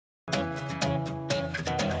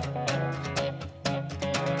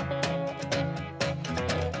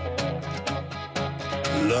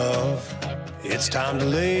Love, it's time to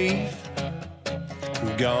leave.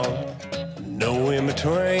 Gone, no in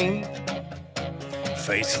between.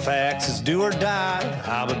 Face the facts, it's do or die.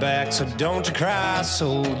 I'll be back, so don't you cry,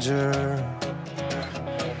 soldier.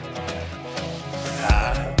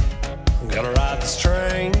 I'm gonna ride this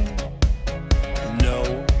train.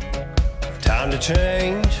 No time to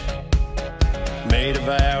change. Made a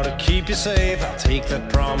vow to keep you safe. I'll take that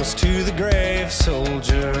promise to the grave,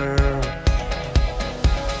 soldier.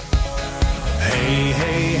 Hey,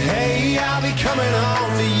 hey, hey, I'll be coming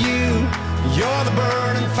home to you. You're the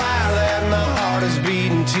burning fire that my heart is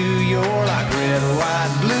beating to. You're like red,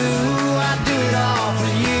 white, blue. I do it all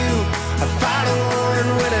for you. I fight a war and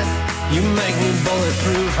win it. You make me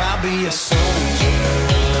bulletproof. I'll be a soldier.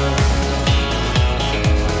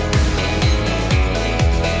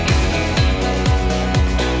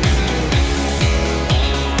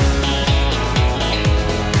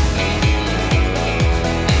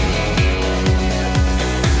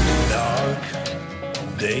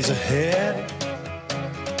 Days ahead,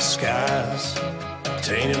 skies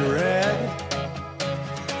tainted red.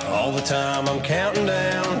 All the time I'm counting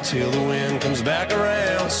down till the wind comes back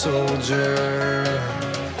around, soldier.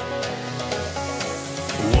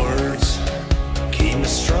 Words keep me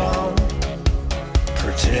strong,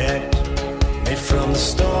 protect me from the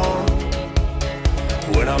storm.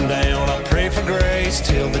 When I'm down, I pray for grace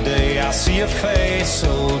till the day I see your face,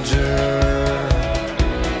 soldier.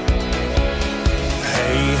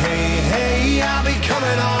 Hey, hey, hey, I'll be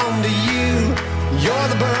coming home to you. You're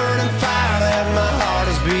the burning fire that my heart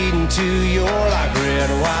is beating to. You're like red,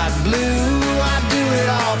 white, blue. I do it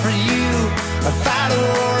all for you. I fight a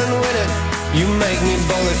war and win it. You make me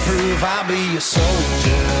bulletproof. I'll be a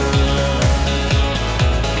soldier.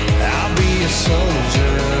 I'll be a soldier.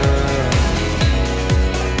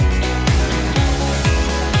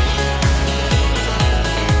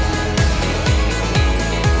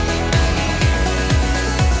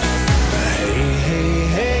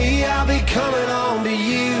 Coming home to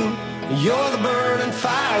you. You're the burning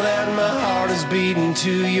fire that my heart is beating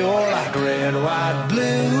to. You're like red, white,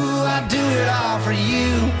 blue. I do it all for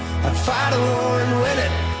you. I'd fight a war and win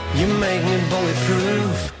it. You make me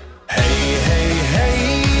bulletproof.